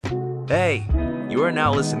Hey, you are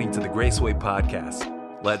now listening to the Graceway Podcast.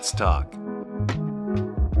 Let's talk.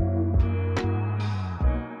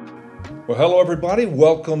 Well, hello, everybody.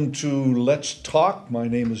 Welcome to Let's Talk. My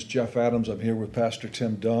name is Jeff Adams. I'm here with Pastor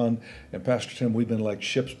Tim Dunn. And Pastor Tim, we've been like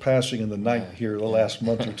ships passing in the night here the last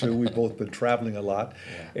month or two. We've both been traveling a lot.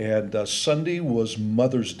 And Sunday was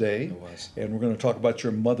Mother's Day. It was. And we're going to talk about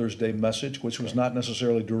your Mother's Day message, which was not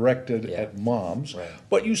necessarily directed at moms. Right.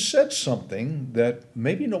 But you said something that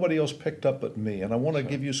maybe nobody else picked up but me. And I want to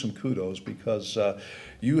give you some kudos because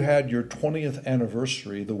you had your 20th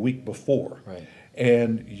anniversary the week before. Right.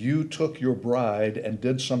 And you took your bride and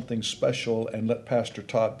did something special and let Pastor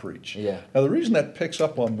Todd preach. Yeah. Now, the reason that picks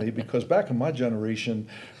up on me, because back in my generation,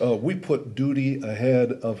 we put duty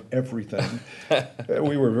ahead of everything.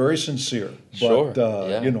 We were very sincere. Sure.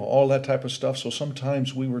 But, Yeah. all that type of stuff. So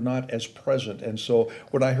sometimes we were not as present. And so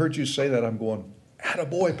when I heard you say that, I'm going,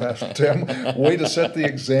 attaboy, Pastor Tim. Way to set the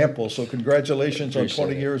example. So congratulations on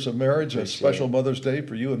 20 years of marriage. A special Mother's Day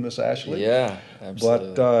for you and Miss Ashley. Yeah,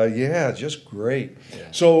 absolutely. But just great. Yeah.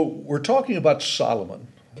 So we're talking about Solomon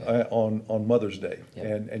on Mother's Day. Yeah.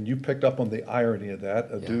 And you picked up on the irony of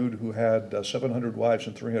that. A dude who had 700 wives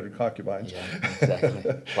and 300 concubines. Yeah,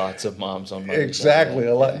 exactly. Lots of moms on Mother's Day. Exactly.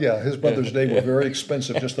 A lot. Yeah, his Mother's Day were very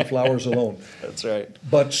expensive, just the flowers alone. That's right.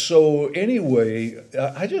 But so anyway,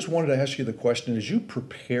 I just wanted to ask you the question, as you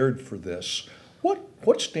prepared for this,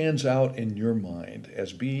 what stands out in your mind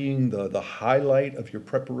as being the highlight of your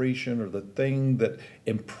preparation, or the thing that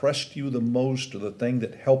impressed you the most, or the thing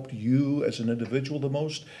that helped you as an individual the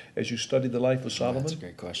most as you studied the life of Solomon? That's a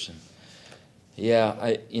great question.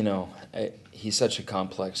 Yeah, he's such a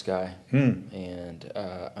complex guy,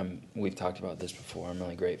 and we've talked about this before. I'm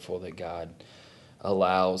really grateful that God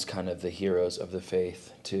allows kind of the heroes of the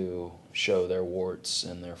faith to show their warts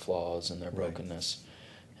and their flaws and their brokenness.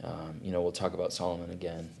 We'll talk about Solomon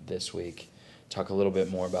again this week, talk a little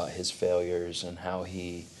bit more about his failures and how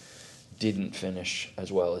he didn't finish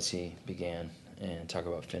as well as he began, and talk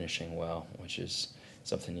about finishing well, which is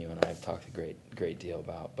something you and I have talked a great deal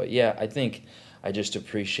about. But yeah, I think I just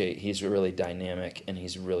appreciate he's really dynamic and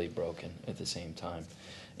he's really broken at the same time,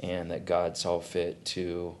 and that God saw fit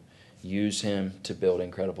to use him to build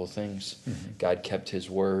incredible things. Mm-hmm. God kept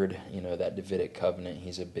his word, that Davidic covenant,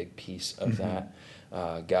 he's a big piece of that.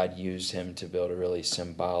 God used him to build a really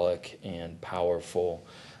symbolic and powerful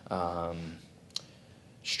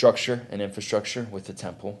structure and infrastructure with the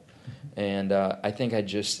temple. And I think I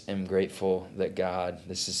just am grateful that God,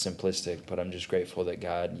 this is simplistic, but I'm just grateful that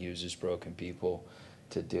God uses broken people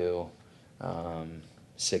to do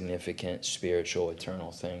significant, spiritual,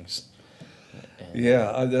 eternal things.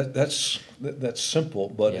 And that's simple,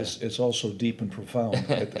 but it's also deep and profound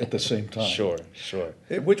at the same time. Sure.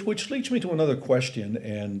 Which leads me to another question,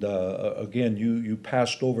 and again, you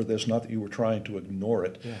passed over this, not that you were trying to ignore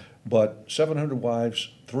it, but 700 wives,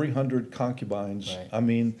 300 concubines. Right. I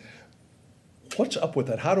mean, what's up with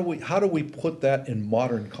that? How do we put that in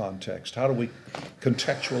modern context? How do we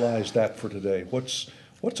contextualize that for today? What's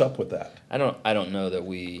up with that? I don't know that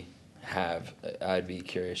we have. I'd be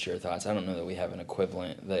curious your thoughts. I don't know that we have an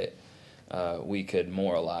equivalent that we could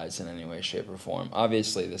moralize in any way, shape, or form.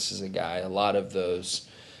 Obviously, this is a guy. A lot of those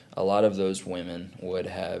women would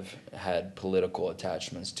have had political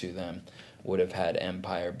attachments to them, would have had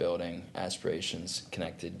empire building aspirations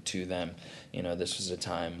connected to them. This was a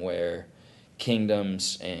time where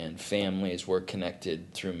kingdoms and families were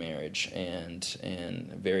connected through marriage, and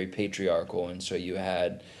very patriarchal, and so you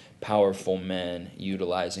had powerful men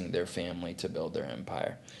utilizing their family to build their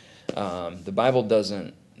empire. The Bible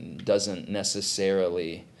doesn't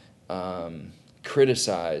necessarily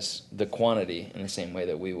criticize the quantity in the same way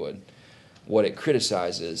that we would. What it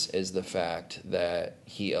criticizes is the fact that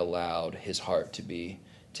he allowed his heart to be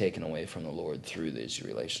taken away from the Lord through these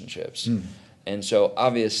relationships. And so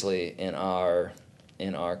obviously in our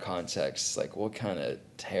context, like, what kind of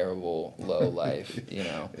terrible low life,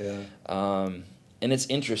 and it's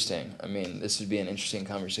interesting. I mean, this would be an interesting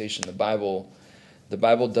conversation. The Bible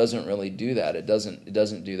doesn't really do that. It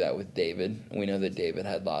doesn't do that with David. We know that David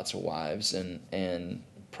had lots of wives and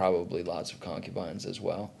probably lots of concubines as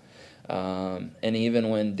well. And even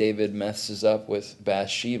when David messes up with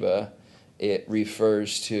Bathsheba, it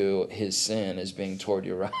refers to his sin as being toward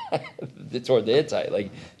Uriah, toward the Hittite.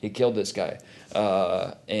 Like, he killed this guy.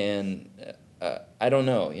 I don't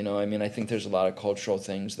know. I think there's a lot of cultural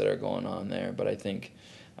things that are going on there, but I think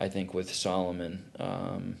with Solomon,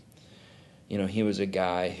 he was a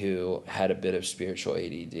guy who had a bit of spiritual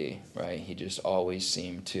ADD, right? He just always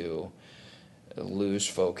seemed to lose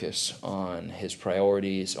focus on his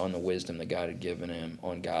priorities, on the wisdom that God had given him,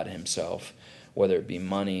 on God himself, whether it be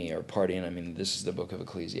money or partying. I mean, this is the book of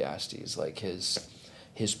Ecclesiastes, like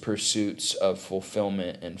his pursuits of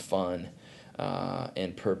fulfillment and fun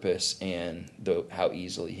and purpose, and how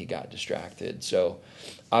easily he got distracted. So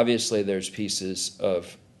obviously there's pieces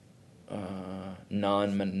of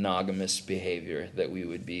non-monogamous behavior that we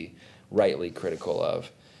would be rightly critical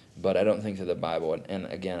of. But I don't think that the Bible, and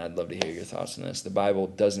again, I'd love to hear your thoughts on this, the Bible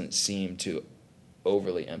doesn't seem to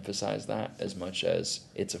overly emphasize that as much as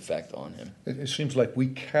its effect on him. It seems like we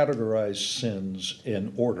categorize sins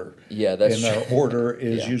in order. Yeah, that's and true. our order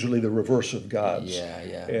is Yeah. usually the reverse of God's.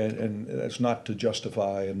 Yeah. And that's not to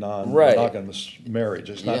justify a non-monogamous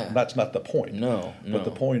marriage. It's not. Yeah. That's not the point. No. But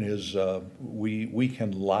the point is, we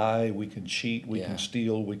can lie, we can cheat, we Yeah. can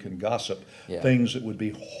steal, we can gossip. Yeah. Things that would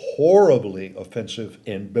be horribly offensive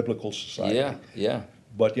in biblical society. Yeah.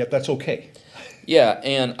 But yet that's okay. Yeah,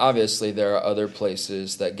 and obviously there are other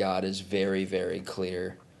places that God is very, very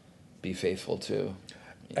clear, be faithful to.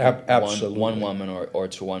 Absolutely. One woman or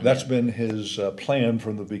to one That's man. been his plan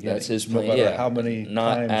from the beginning. That's his plan, No matter yeah. how many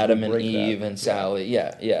Not times Adam we and break Eve that. and Sally.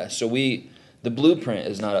 Yeah. So the blueprint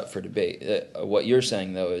is not up for debate. What you're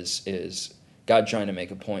saying, though, is God trying to make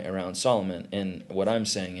a point around Solomon, and what I'm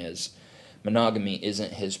saying is monogamy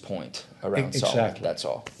isn't his point around Solomon. Exactly. That's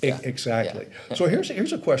all. Exactly. Yeah. So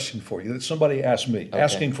here's a question for you that somebody asked me,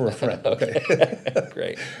 asking for a friend. Okay.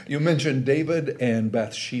 Great. You mentioned David and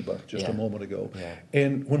Bathsheba just Yeah. a moment ago. Yeah.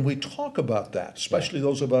 And when we talk about that, especially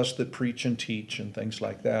those of us that preach and teach and things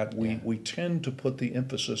like that, we tend to put the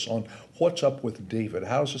emphasis on what's up with David.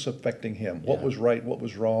 How's this affecting him? What Yeah. was right? What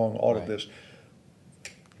was wrong? All of Right. this.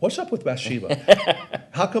 What's up with Bathsheba?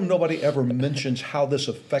 How come nobody ever mentions how this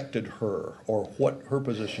affected her or what her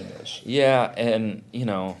position is? Yeah, and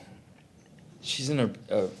she's in a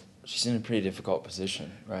pretty difficult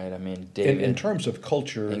position, right? I mean, David. In terms of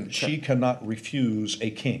culture, she cannot refuse a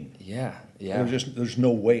king. Yeah. There's no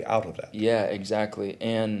way out of that. Yeah, exactly.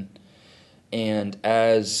 And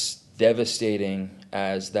as devastating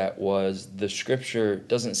as that was, the scripture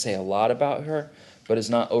doesn't say a lot about her, but is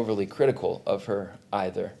not overly critical of her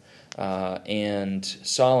either. And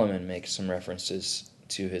Solomon makes some references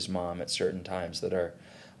to his mom at certain times that are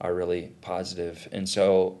really positive. And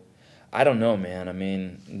so, I don't know, man. I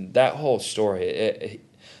mean, that whole story,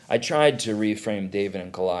 I tried to reframe David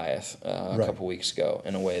and Goliath a couple weeks ago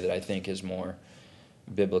in a way that I think is more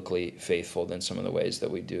biblically faithful than some of the ways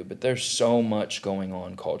that we do. But there's so much going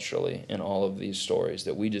on culturally in all of these stories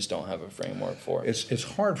that we just don't have a framework for. It's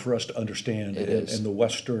hard for us to understand in the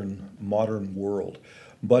Western modern world.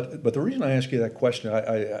 But the reason I ask you that question,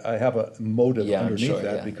 I have a motive underneath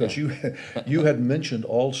that because you had mentioned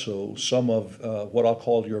also some of what I'll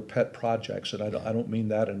call your pet projects, and I don't mean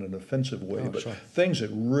that in an offensive way, but things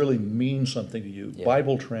that really mean something to you.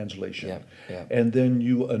 Bible translation, and then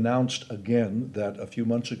you announced again that a few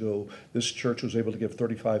months ago this church was able to give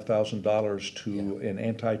 $35,000 to an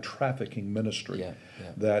anti-trafficking ministry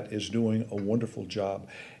that is doing a wonderful job.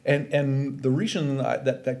 And the reason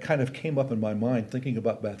that kind of came up in my mind thinking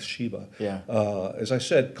about Bathsheba, as I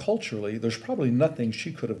said, culturally, there's probably nothing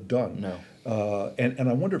she could have done. No. And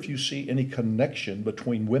I wonder if you see any connection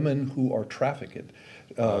between women who are trafficked.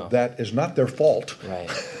 That is not their fault. Right.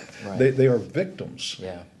 They are victims.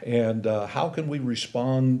 Yeah. And how can we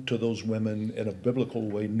respond to those women in a biblical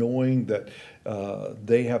way, knowing that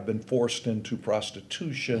they have been forced into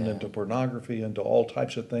prostitution, into pornography, into all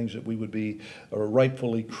types of things that we would be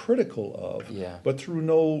rightfully critical of, but through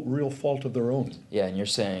no real fault of their own? Yeah, and you're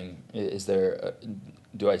saying,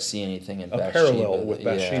 do I see anything in Bathsheba? Parallel with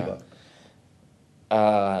Bathsheba.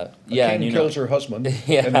 A king kills her husband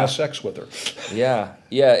and has sex with her. Yeah,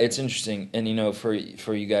 it's interesting. And for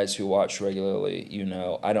you guys who watch regularly,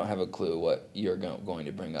 I don't have a clue what you're going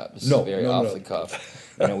to bring up. This is very off the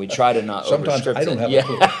cuff. We try to not Sometimes overscript I don't it.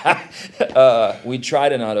 have a clue. We try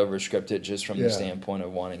to not overscript it just from the standpoint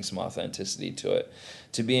of wanting some authenticity to it.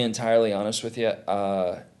 To be entirely honest with you,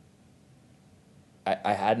 I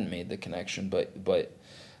hadn't made the connection, but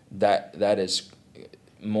that is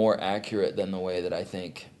more accurate than the way that I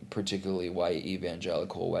think particularly white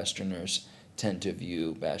evangelical Westerners tend to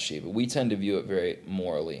view Bathsheba. We tend to view it very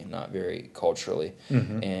morally, not very culturally,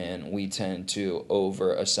 and we tend to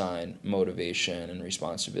over-assign motivation and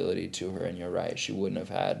responsibility to her, and you're right, she wouldn't have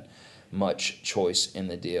had much choice in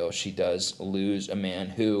the deal. She does lose a man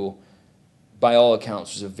who, by all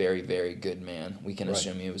accounts, was a very, very good man. We can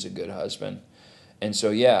assume he was a good husband. And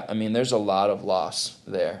so, there's a lot of loss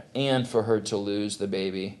there. And for her to lose the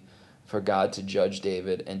baby, for God to judge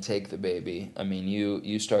David and take the baby,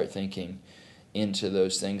 you start thinking into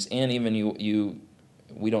those things. And even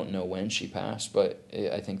we don't know when she passed, but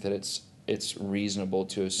I think that it's it's reasonable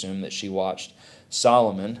to assume that she watched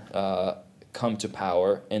Solomon come to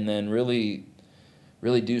power and then really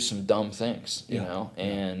do some dumb things, you know,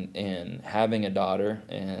 and having a daughter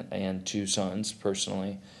and two sons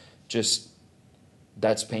personally, just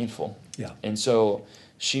that's painful. Yeah. And so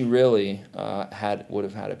she really would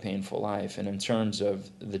have had a painful life. And in terms of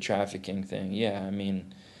the trafficking thing, yeah, I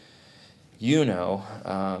mean, you know,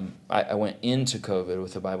 I went into COVID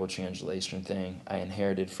with the Bible translation thing. I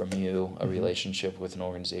inherited from you a relationship with an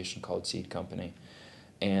organization called Seed Company.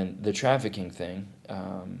 And the trafficking thing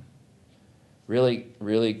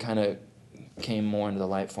really kind of came more into the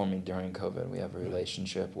light for me during COVID. We have a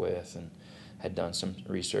relationship with and had done some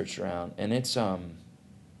research around. And it's, I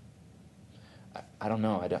don't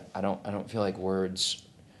know, I don't feel like words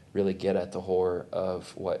really get at the horror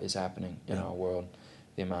of what is happening in our world.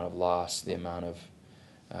 The amount of loss, the amount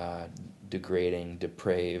of degrading,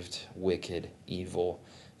 depraved, wicked, evil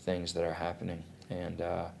things that are happening. And,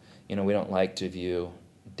 you know, we don't like to view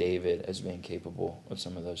David as being capable of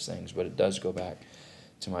some of those things, but it does go back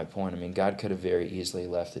to my point. I mean, God could have very easily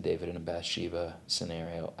left the David and Bathsheba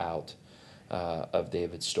scenario out of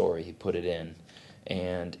David's story. He put it in.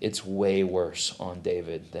 And it's way worse on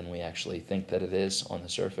David than we actually think that it is on the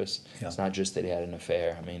surface. Yeah. It's not just that he had an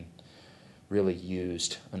affair. I mean, really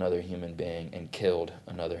used another human being and killed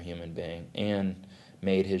another human being and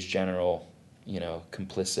made his general, you know,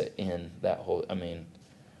 complicit in that whole, I mean,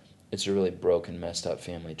 it's a really broken, messed up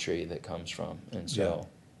family tree that comes from. And so,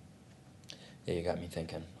 yeah, you got me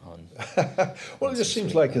thinking on. Well, it just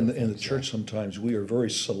seems like in the church sometimes we are very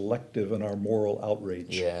selective in our moral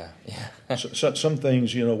outrage. Yeah. So some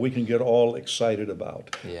things, you know, we can get all excited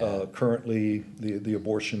about. Yeah. Currently, the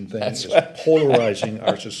abortion thing is polarizing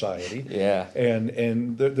our society. Yeah.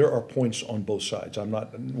 And there are points on both sides.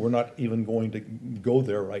 We're not even going to go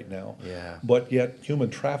there right now. Yeah. But yet,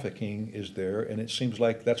 human trafficking is there, and it seems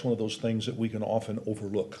like that's one of those things that we can often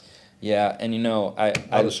overlook. Yeah, and you know,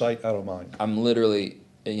 out of sight, out of mind. I'm literally,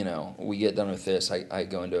 you know, we get done with this, I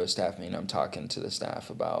go into a staff meeting, I'm talking to the staff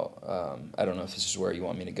about, I don't know if this is where you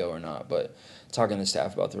want me to go or not, but talking to the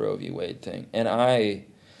staff about the Roe v. Wade thing. And I,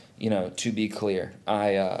 you know, to be clear,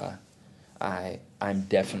 I'm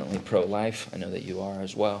definitely pro-life. I know that you are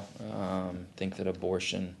as well. Think that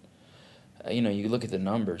abortion, you know, you look at the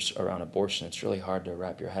numbers around abortion, it's really hard to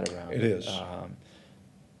wrap your head around. It is.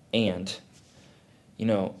 And you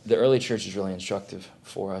know, the early church is really instructive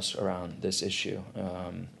for us around this issue.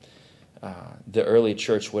 The early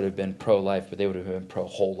church would have been pro-life, but they would have been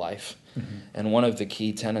pro-whole life. Mm-hmm. And one of the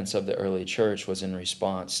key tenets of the early church was in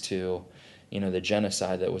response to, you know, the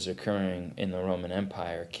genocide that was occurring in the Roman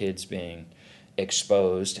Empire, kids being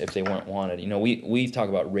exposed if they weren't wanted. You know, we talk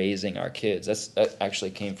about raising our kids. That actually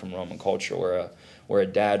came from Roman culture, where a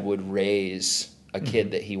dad would raise a kid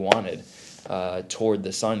that he wanted. Toward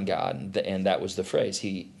the sun god, and that was the phrase.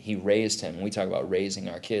 He raised him. When we talk about raising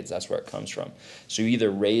our kids, that's where it comes from. So you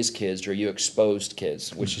either raised kids or you exposed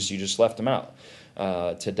kids, which is you just left them out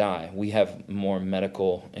to die. We have more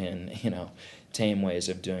medical and, you know, tame ways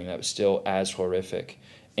of doing that, but still as horrific.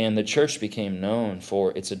 And the church became known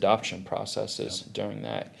for its adoption processes during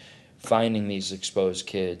that, finding these exposed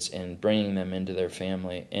kids and bringing them into their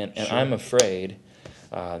family. And sure. I'm afraid,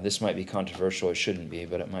 this might be controversial, it shouldn't be,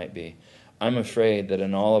 but it might be. I'm afraid that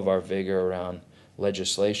in all of our vigor around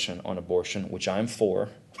legislation on abortion, which I'm for,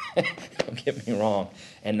 don't get me wrong,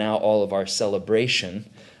 and now all of our celebration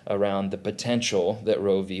around the potential that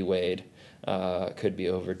Roe v. Wade could be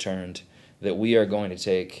overturned, that we are going to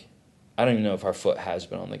take, I don't even know if our foot has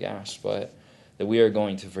been on the gas, but that we are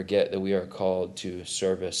going to forget that we are called to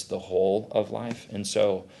service the whole of life. And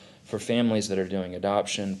so for families that are doing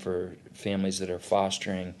adoption, for families that are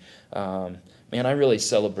fostering, man, I really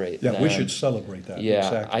celebrate them. Yeah, we should celebrate that. Yeah,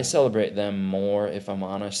 exactly. I celebrate them more, if I'm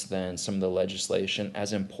honest, than some of the legislation,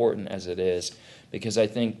 as important as it is, because I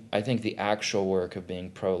think the actual work of being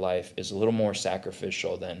pro-life is a little more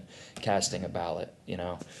sacrificial than casting a ballot, you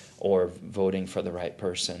know, or voting for the right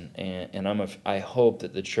person. And I hope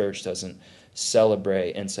that the church doesn't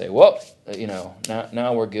celebrate and say, well, you know,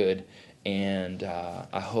 now we're good. And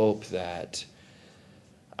I hope that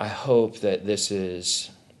this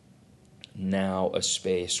is now a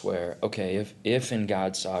space where, okay, if in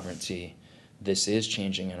God's sovereignty this is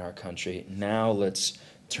changing in our country, now let's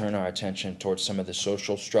turn our attention towards some of the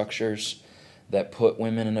social structures that put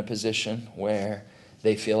women in a position where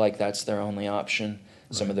they feel like that's their only option,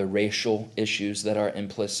 right. Some of the racial issues that are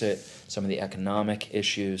implicit, some of the economic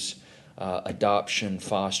issues, adoption,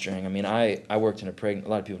 fostering. I mean, I worked in a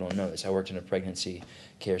lot of people don't know this, I worked in a pregnancy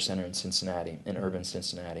care center in Cincinnati, in urban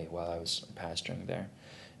Cincinnati, while I was pastoring there.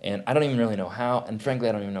 And I don't even really know how, and frankly,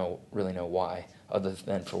 I don't even really know why, other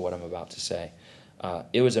than for what I'm about to say.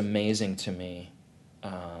 It was amazing to me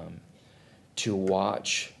to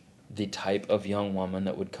watch the type of young woman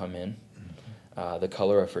that would come in, the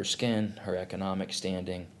color of her skin, her economic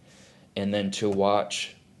standing, and then to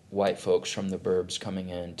watch white folks from the burbs coming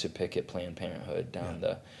in to picket Planned Parenthood down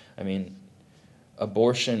I mean,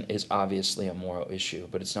 abortion is obviously a moral issue,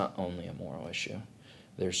 but it's not only a moral issue.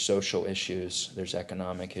 There's social issues, there's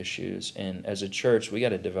economic issues, and as a church, we got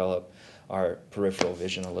to develop our peripheral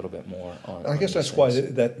vision a little bit more on. I guess that's why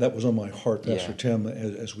that was on my heart, Pastor Yeah. Tim,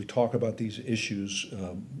 as we talk about these issues.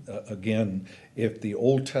 Again, if the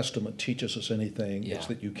Old Testament teaches us anything, it's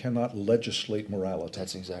that you cannot legislate morality.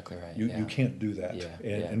 That's exactly right. You can't do that.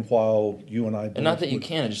 Yeah, And while you and I and not that you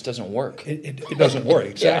can, it just doesn't work. It doesn't work,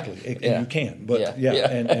 exactly. You can, but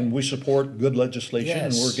and we support good legislation,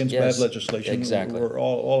 and we're against bad legislation. Exactly. We're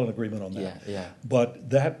all in agreement on that. Yeah.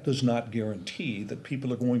 But that does not guarantee that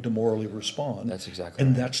people are going to morally respond. That's exactly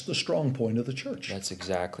and right. that's the strong point of the church. That's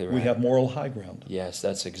exactly right. We have moral high ground. Yes,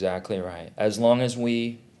 that's exactly right. As long as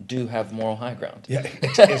we do have moral high ground. Yeah,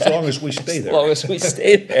 as long as we stay there. As long as we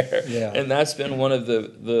stay there. Yeah. And that's been one of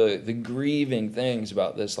the grieving things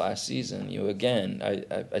about this last season.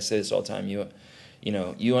 I say this all the time.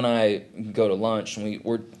 You and I go to lunch and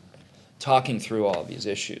we're talking through all of these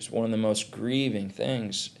issues. One of the most grieving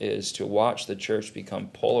things is to watch the church become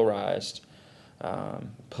polarized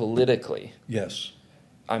politically. Yes.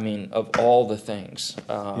 I mean, of all the things.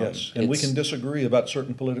 Yes, and we can disagree about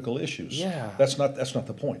certain political issues. Yeah. That's not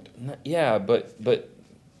the point. Yeah, but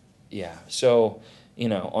yeah. So,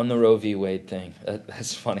 on the Roe v. Wade thing,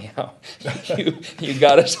 that's funny how you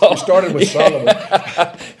got us all. We started with Solomon.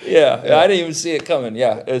 Yeah, I didn't even see it coming.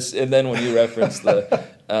 Yeah, and then when you referenced the,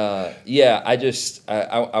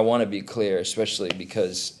 I want to be clear, especially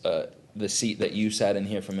because the seat that you sat in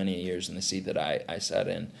here for many years and the seat that I sat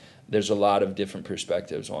in, there's a lot of different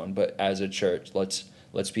perspectives on. But as a church, let's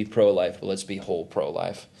be pro-life, but let's be whole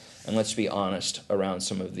pro-life. And let's be honest around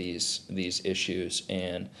some of these issues.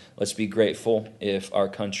 And let's be grateful if our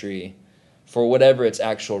country, for whatever its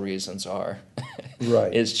actual reasons are,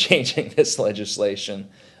 right, is changing this legislation.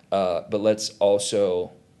 But let's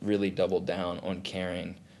also really double down on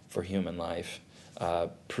caring for human life,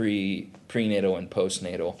 prenatal and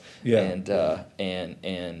postnatal,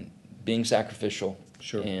 and being sacrificial.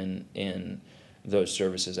 Sure. In those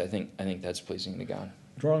services, I think that's pleasing to God.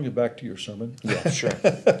 Drawing it back to your sermon. Yeah, sure.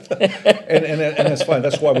 and that's fine.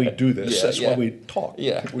 That's why we do this. Yeah, that's why we talk.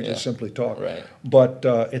 Yeah, we just simply talk. Right. But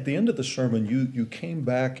at the end of the sermon, you came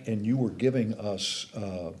back and you were giving us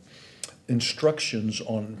instructions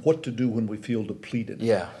on what to do when we feel depleted.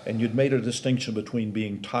 Yeah. And you'd made a distinction between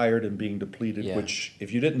being tired and being depleted, which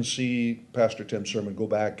if you didn't see Pastor Tim's sermon, go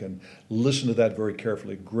back and listen to that very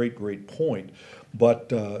carefully. Great point.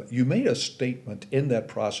 But you made a statement in that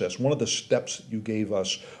process. One of the steps you gave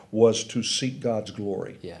us was to seek God's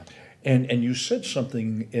glory. Yeah. And you said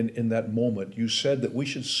something in that moment. You said that we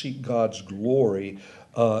should seek God's glory,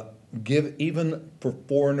 give even for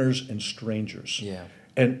foreigners and strangers. Yeah.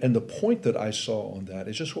 And the point that I saw on that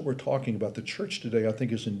is just what we're talking about. The church today, I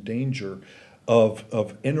think, is in danger of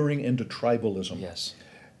entering into tribalism. Yes.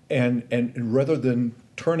 And rather than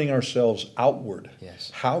turning ourselves outward,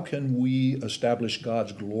 Yes. how can we establish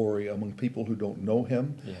God's glory among people who don't know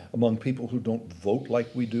Him, among people who don't vote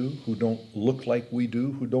like we do, who don't look like we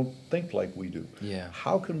do, who don't think like we do? Yeah.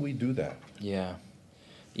 How can we do that? Yeah,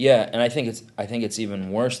 and I think it's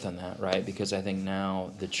even worse than that, right? Because I think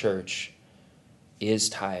now the church is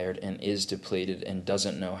tired and is depleted and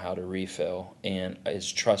doesn't know how to refill and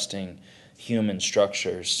is trusting human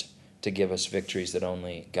structures to give us victories that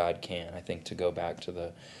only God can. I think to go back to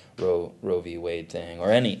the Roe v. Wade thing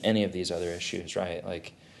or any of these other issues, right?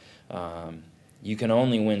 Like you can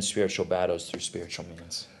only win spiritual battles through spiritual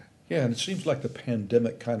means. Yeah, and it seems like the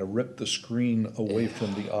pandemic kind of ripped the screen away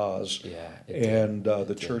from the Oz. Yeah, and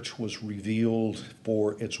the church was revealed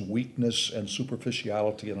for its weakness and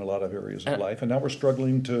superficiality in a lot of areas of life. And now we're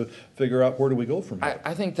struggling to figure out where do we go from here.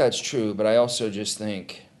 I think that's true, but I also just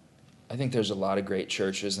think there's a lot of great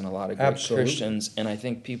churches and a lot of great Christians, and I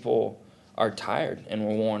think people are tired and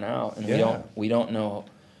we're worn out, and we don't know.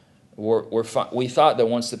 We thought that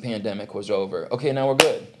once the pandemic was over, okay, now we're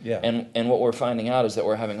good. Yeah. And what we're finding out is that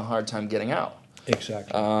we're having a hard time getting out.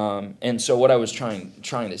 Exactly. And so what I was trying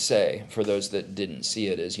to say, for those that didn't see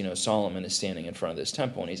it, is Solomon is standing in front of this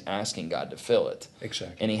temple and he's asking God to fill it.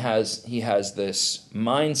 Exactly. And he has this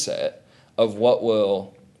mindset of what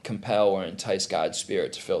will compel or entice God's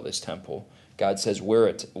Spirit to fill this temple. God says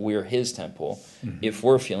we're His temple. Mm-hmm. If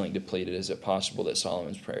we're feeling depleted, is it possible that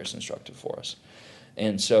Solomon's prayer is instructive for us?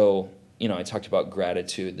 And so, I talked about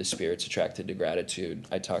gratitude, the Spirit's attracted to gratitude.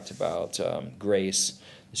 I talked about grace,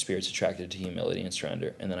 the Spirit's attracted to humility and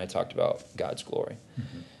surrender. And then I talked about God's glory.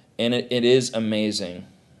 Mm-hmm. And it is amazing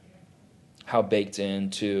how baked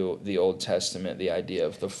into the Old Testament the idea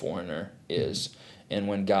of the foreigner is. Mm-hmm. And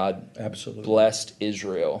when God Absolutely. blessed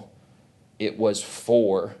Israel, it was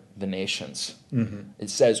for the nations. Mm-hmm. It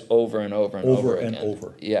says over and over and over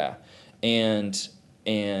again. Yeah. And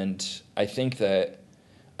I think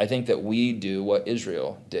that we do what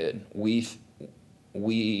Israel did. We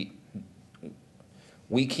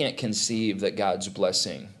can't conceive that God's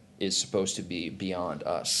blessing is supposed to be beyond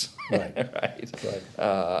us. Right. Right.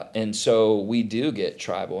 And so we do get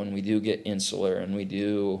tribal, and we do get insular, and we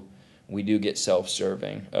do get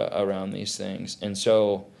self-serving around these things. And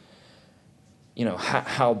so,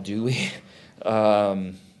 how do we?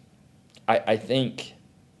 I think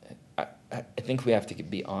we have to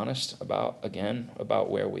be honest about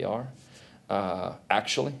where we are,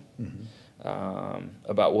 actually, mm-hmm.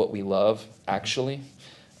 About what we love, actually,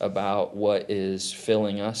 about what is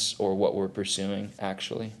filling us or what we're pursuing,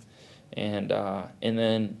 actually, and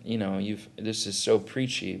then this is so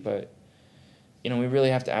preachy, but we really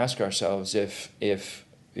have to ask ourselves if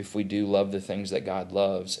we do love the things that God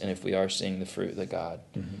loves, and if we are seeing the fruit that God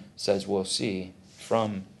mm-hmm. says we'll see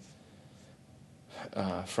from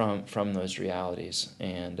those realities.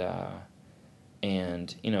 And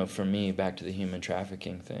for me, back to the human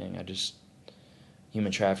trafficking thing,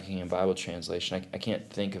 human trafficking and Bible translation, I can't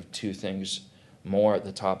think of two things more at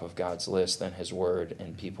the top of God's list than His Word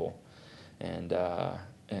and people. And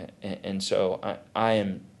so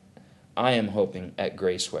I am hoping at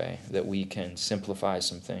Graceway that we can simplify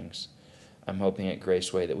some things. I'm hoping at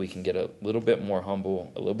Graceway that we can get a little bit more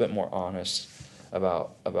humble, a little bit more honest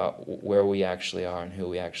about where we actually are and who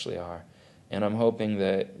we actually are. And I'm hoping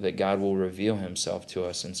that God will reveal Himself to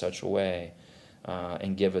us in such a way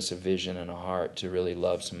and give us a vision and a heart to really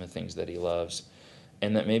love some of the things that He loves.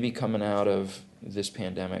 And that maybe coming out of this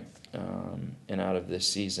pandemic and out of this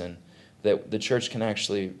season, that the church can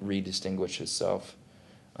actually redistinguish itself.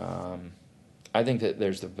 I think that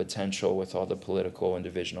there's the potential with all the political and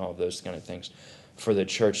division, all of those kind of things, for the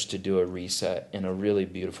church to do a reset in a really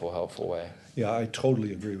beautiful, helpful way. Yeah, I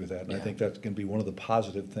totally agree with that. And I think that's going to be one of the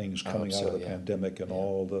positive things coming out of the pandemic and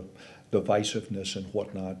all the divisiveness and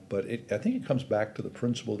whatnot. But I think it comes back to the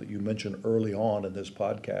principle that you mentioned early on in this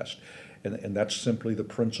podcast. And that's simply the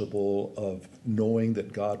principle of knowing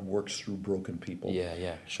that God works through broken people.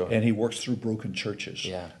 Yeah, sure. And He works through broken churches.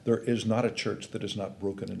 Yeah. There is not a church that is not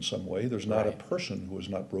broken in some way. There's not a person who is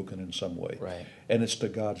not broken in some way. Right. And it's to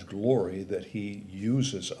God's glory that He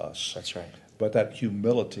uses us. That's right. But that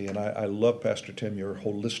humility, and I love, Pastor Tim, your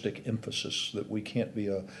holistic emphasis that we can't be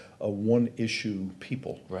a one-issue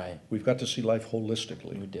people. Right. We've got to see life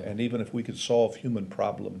holistically. We do. And even if we could solve human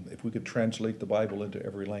problem, if we could translate the Bible into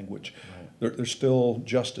every language, there's still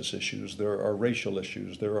justice issues, there are racial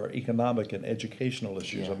issues, there are economic and educational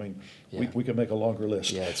issues. Yeah. I mean, Yeah. we can make a longer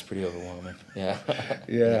list. Yeah, it's pretty overwhelming. Yeah.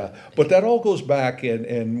 Yeah. But that all goes back,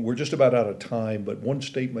 and we're just about out of time, but one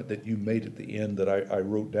statement that you made at the end that I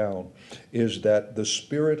wrote down is that the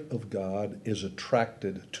Spirit of God is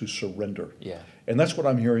attracted to surrender. Yeah. And that's what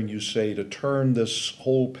I'm hearing you say, to turn this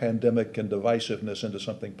whole pandemic and divisiveness into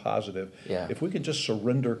something positive. Yeah. If we can just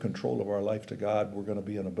surrender control of our life to God, we're going to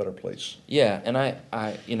be in a better place. Yeah, and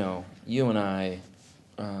I you and I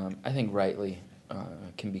think rightly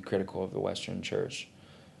can be critical of the Western church.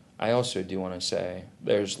 I also do want to say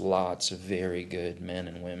there's lots of very good men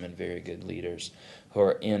and women, very good leaders who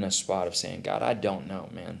are in a spot of saying, God, I don't know,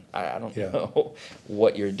 man. I don't know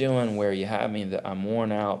what you're doing, where you have me, that I'm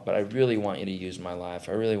worn out, but I really want you to use my life.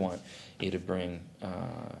 I really want you to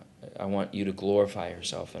I want you to glorify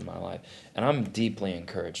yourself in my life. And I'm deeply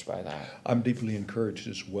encouraged by that. I'm deeply encouraged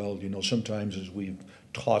as well. Sometimes as we've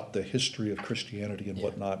taught the history of Christianity and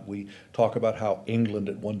whatnot, we talk about how England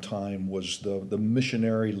at one time was the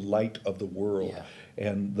missionary light of the world,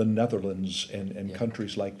 and the Netherlands and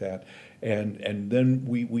countries like that. And then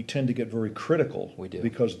we tend to get very critical. We do.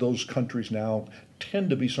 Because those countries now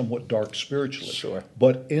tend to be somewhat dark spiritually. Sure.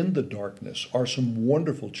 But in the darkness are some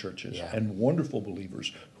wonderful churches and wonderful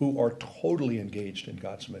believers who are totally engaged in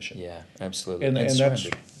God's mission. Yeah, absolutely. And that's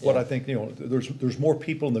what I think, there's more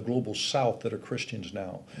people in the global south that are Christians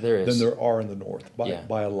now than there are in the north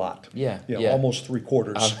by a lot. Yeah. Almost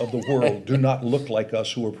 3/4 of the world do not look like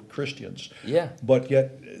us who are Christians. Yeah. But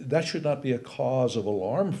yet that should not be a cause of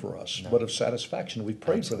alarm for us, but of satisfaction. We've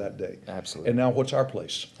prayed for that day. Absolutely. And now what's our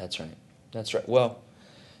place? That's right. Well,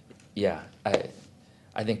 yeah,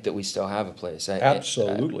 I think that we still have a place.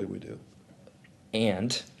 Absolutely we do.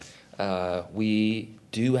 And we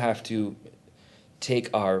do have to take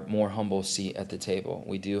our more humble seat at the table.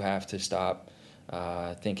 We do have to stop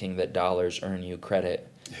thinking that dollars earn you credit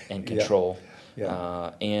and control.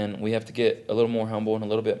 Yeah. And we have to get a little more humble and a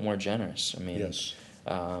little bit more generous. I mean, Yes.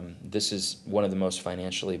 This is one of the most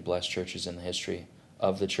financially blessed churches in the history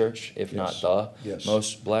of the church, if not Yes. the Yes.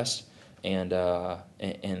 most blessed. And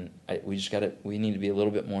we need to be a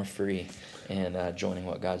little bit more free and joining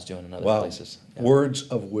what God's doing in other Wow. places. Yeah. Words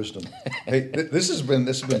of wisdom. Hey, this has been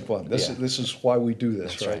fun. This is why we do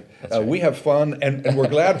this, That's right. That's We have fun, and we're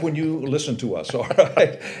glad when you listen to us. All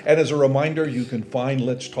right. And as a reminder, you can find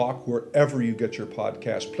Let's Talk wherever you get your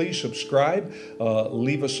podcast. Please subscribe,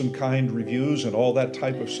 leave us some kind reviews, and all that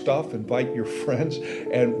type of stuff. Invite your friends,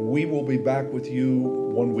 and we will be back with you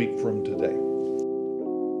 1 week from today.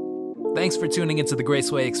 Thanks for tuning into the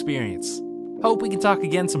Graceway Experience. Hope we can talk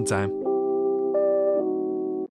again sometime.